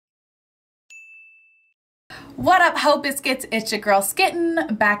What up, Hope Biscuits? It's your girl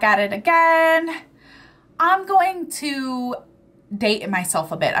Skitten, back at it again. I'm going to date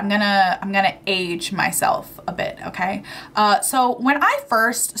myself a bit. I'm gonna age myself a bit, okay? So when I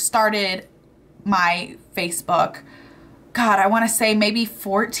first started my Facebook, God, I want to say maybe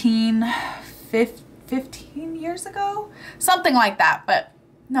 14, 15 years ago? Something like that, but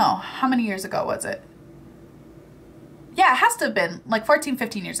no, how many years ago was it? Yeah, it has to have been like 14,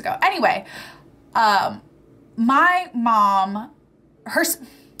 15 years ago. Anyway, my mom's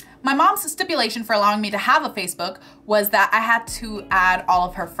stipulation for allowing me to have a Facebook was that I had to add all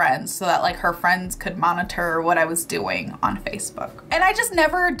of her friends so that like her friends could monitor what I was doing on Facebook. And I just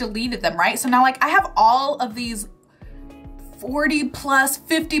never deleted them, right? So now like I have all of these 40 plus,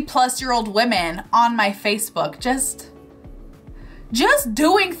 50 plus year old women on my Facebook just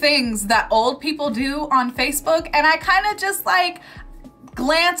doing things that old people do on Facebook, and I kind of just like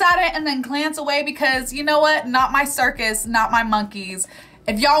glance at it and then glance away because you know what? Not my circus, not my monkeys.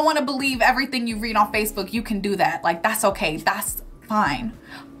 If y'all want to believe everything you read on Facebook, you can do that. Like, that's okay. That's fine.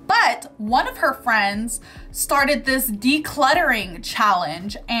 But one of her friends started this decluttering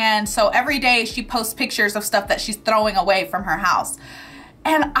challenge, and so every day she posts pictures of stuff that she's throwing away from her house.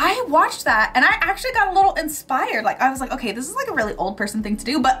 And I watched that and I actually got a little inspired. Like I was like, okay, this is like a really old person thing to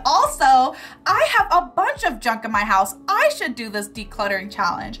do, but also I have a bunch of junk in my house. I should do this decluttering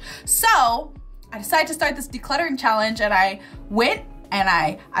challenge. So I decided to start this decluttering challenge, and I went and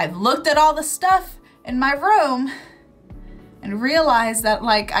I looked at all the stuff in my room and realized that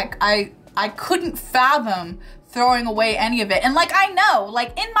like I couldn't fathom throwing away any of it. And like, I know,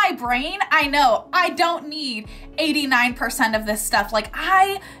 like in my brain, I know I don't need 89% of this stuff. Like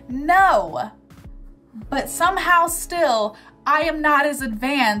I know, but somehow still I am not as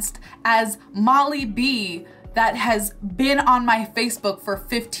advanced as Molly B that has been on my Facebook for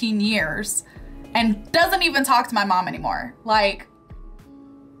 15 years and doesn't even talk to my mom anymore. Like,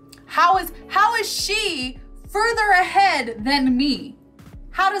 how is she further ahead than me?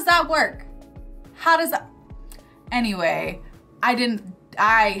 How does that work? How does that? Anyway,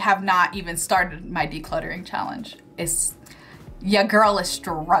 I have not even started my decluttering challenge. Your girl is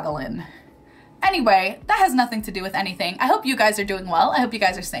struggling. Anyway, that has nothing to do with anything. I hope you guys are doing well. I hope you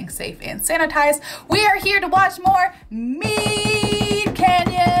guys are staying safe and sanitized. We are here to watch more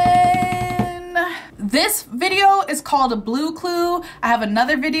MeatCanyon. This video is called a Blue Clue. I have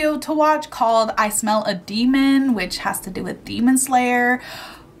another video to watch called I Smell a Demon, which has to do with Demon Slayer.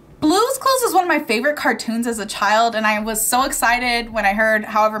 Blue's Clues is one of my favorite cartoons as a child, and I was so excited when I heard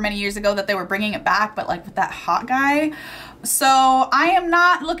however many years ago that they were bringing it back, but like with that hot guy. So I am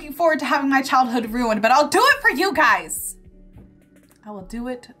not looking forward to having my childhood ruined, but I'll do it for you guys. I will do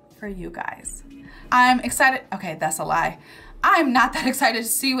it for you guys. I'm excited. Okay, that's a lie. I'm not that excited to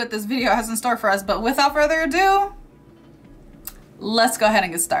see what this video has in store for us, but without further ado, let's go ahead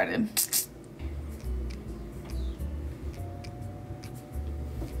and get started.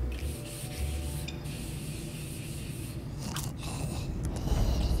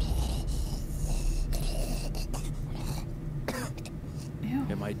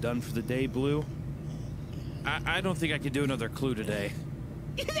 Am I done for the day, Blue? I don't think I could do another clue today.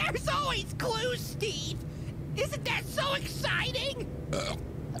 There's always clues, Steve! Isn't that so exciting?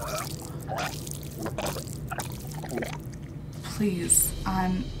 Please,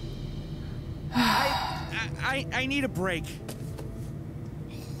 I'm... I need a break.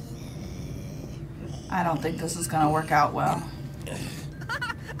 I don't think this is gonna work out well.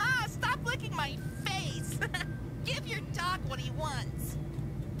 Stop licking my face! Give your dog what he wants.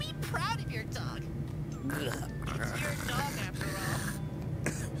 Be proud of your dog. It's your dog, after all.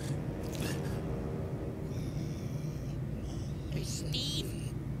 Hey, Steve.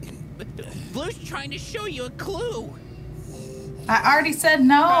 Blue's trying to show you a clue. I already said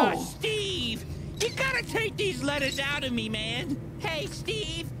no. Oh, Steve! You gotta take these letters out of me, man. Hey,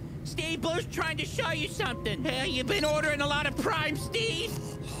 Steve. Steve, Blue's trying to show you something. Hey, you been ordering a lot of Prime, Steve?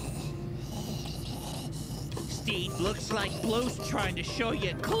 Steve, looks like Blue's trying to show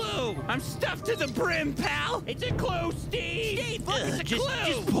you a clue. I'm stuffed to the brim, pal. It's a clue, Steve. Steve, look, it's a clue.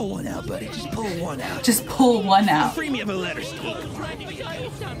 Just pull one out, buddy. Just pull one out. Just pull one out. Free me of a letter, Steve. What?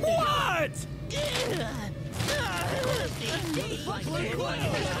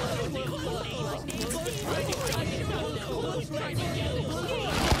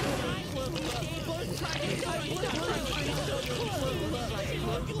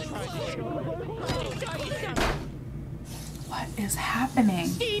 What is happening?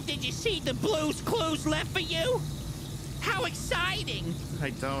 Steve, did you see the Blue's Clues left for you? How exciting! I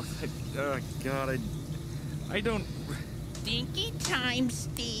don't. God, I don't. Stinky time,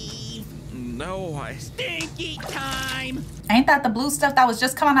 Steve. no, Stinky time! Ain't that the blue stuff that was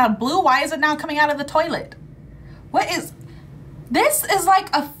just coming out of blue? Why is it now coming out of the toilet? What is... This is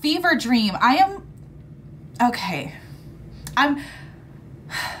like a fever dream. Okay.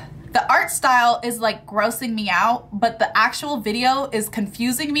 The art style is like grossing me out, but the actual video is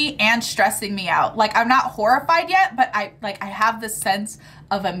confusing me and stressing me out. Like, I'm not horrified yet, but I have this sense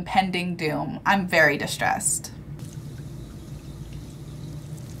of impending doom. I'm very distressed.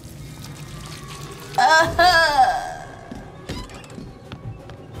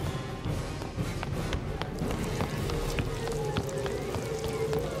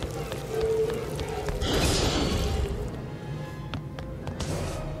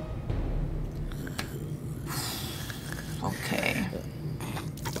 Okay.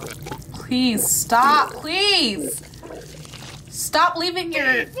 Please stop, please. Stop leaving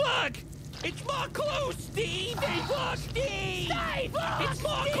your... Steve, look! It's more clues, Steve! Steve, look, Steve! Steve, look, it's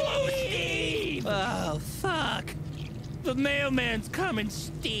more clues, Steve! Oh, fuck. The mailman's coming,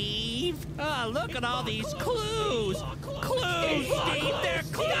 Steve. Oh, look at all these clues. Clues, Steve, they're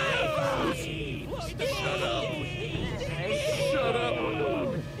clues! Shut up.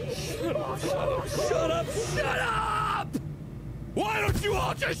 Shut up, shut up! Why don't you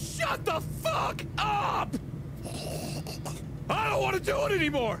all just shut the fuck up? I don't want to do it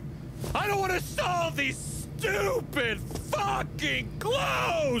anymore. I don't want to solve these stupid fucking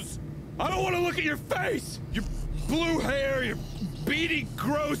clues. I don't want to look at your face, your blue hair, your beady,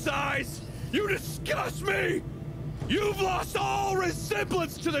 gross eyes. You disgust me. You've lost all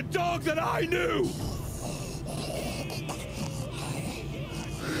resemblance to the dog that I knew.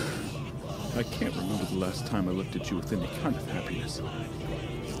 I can't remember the last time I looked at you with any kind of happiness.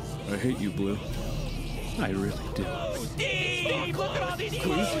 I hate you, Blue. I really do. Steve, look at all these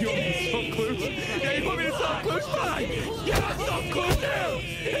Clues? You want me to solve clues? Yeah, you want me to solve clues? Fine! Yeah, I'll solve clues now!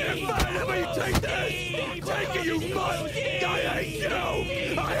 Here, fine, how about you take this? Take it, you mutt! I hate you!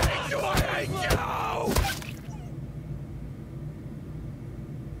 I hate you! I hate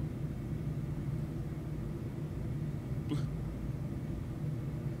you!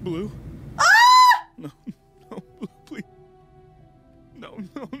 Blue? No, Blue, please. No,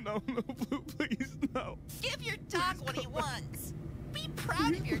 Blue, please, no. Give your dog what he wants. Be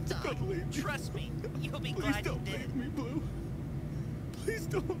proud of your dog. Trust me, you'll be glad you did. Please don't leave me, Blue. Please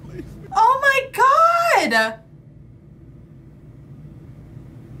don't leave me. Oh my God!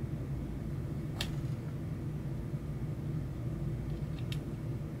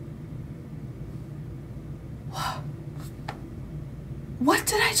 What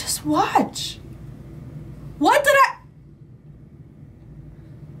did I just watch? What did I...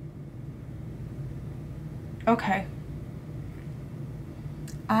 Okay.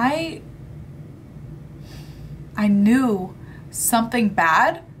 I knew something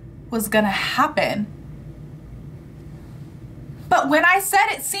bad was gonna happen. But when I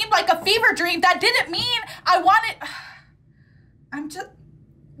said it seemed like a fever dream, that didn't mean I wanted...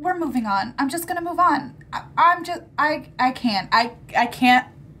 We're moving on. I'm just gonna move on. I can't.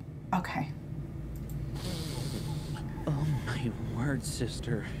 Okay. Oh my word,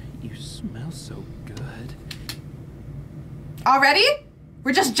 sister. You smell so good. Already?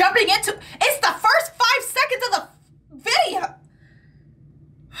 We're just jumping into... It's the first 5 seconds of the video.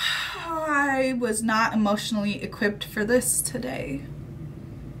 I was not emotionally equipped for this today.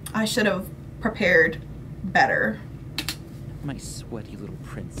 I should have prepared better. My sweaty little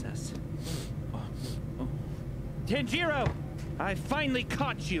princess. Tanjiro! I finally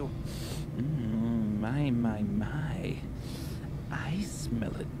caught you! My. I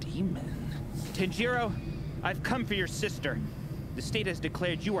smell a demon. Tanjiro, I've come for your sister. The state has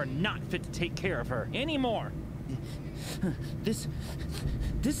declared you are not fit to take care of her anymore. This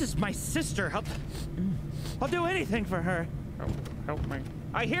is my sister. I'll do anything for her. Help me.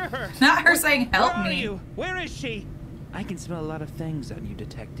 I hear her. Not her saying help me. Where are you? Where is she? I can smell a lot of things on you,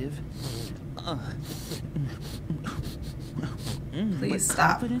 detective. Please but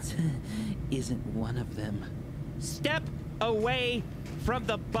stop. Confidence isn't one of them. Step away from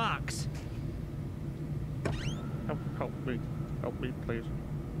the box. Help me, please.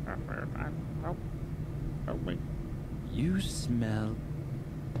 Help me. You smell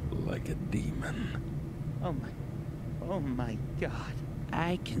Like a demon. Oh my God.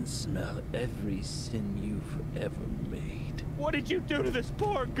 I can smell every sin you've ever made. What did you do to this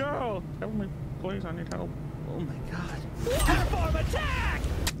poor girl? Help me, please, I need help. Oh my God. Waterform attack!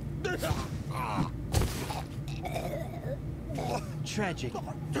 Tragic.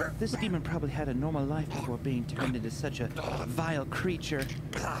 This demon probably had a normal life before being turned into such a vile creature.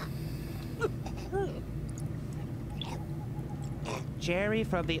 Jerry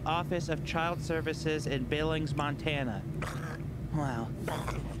from the Office of Child Services in Billings, Montana. Wow.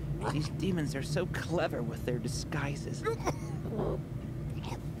 These demons are so clever with their disguises.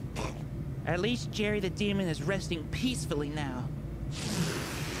 At least Jerry the demon is resting peacefully now.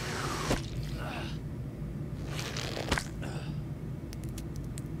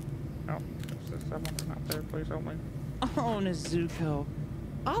 Oh, is someone out there? Please help me. Oh, Nezuko.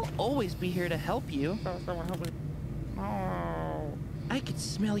 I'll always be here to help you. Oh, someone help me. Oh, I could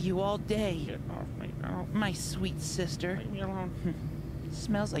smell you all day. get off me. Oh, My sweet sister. leave me alone.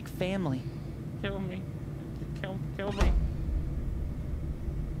 Smells like family. Kill me. Kill me.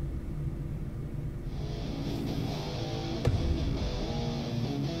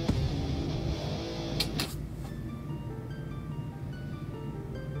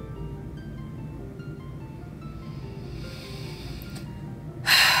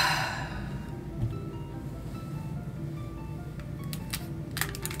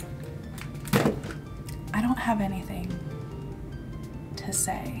 I don't have anything to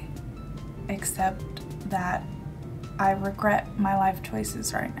say except that I regret my life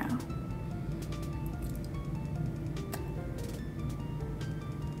choices right now.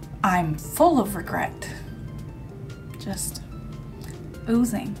 I'm full of regret. Just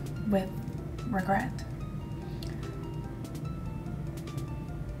oozing with regret.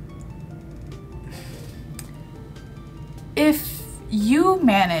 If you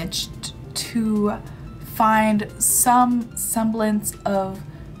managed to find some semblance of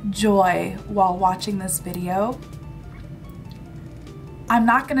joy while watching this video, I'm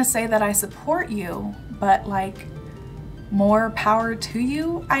not gonna say that I support you, but like, more power to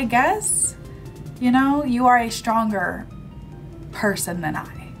you, I guess. You know, you are a stronger person than I.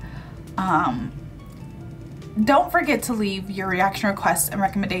 Don't forget to leave your reaction requests and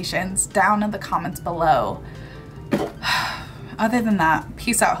recommendations down in the comments below. Other than that,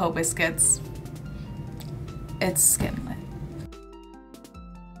 peace out, Ho Biscuits. It's skin lit.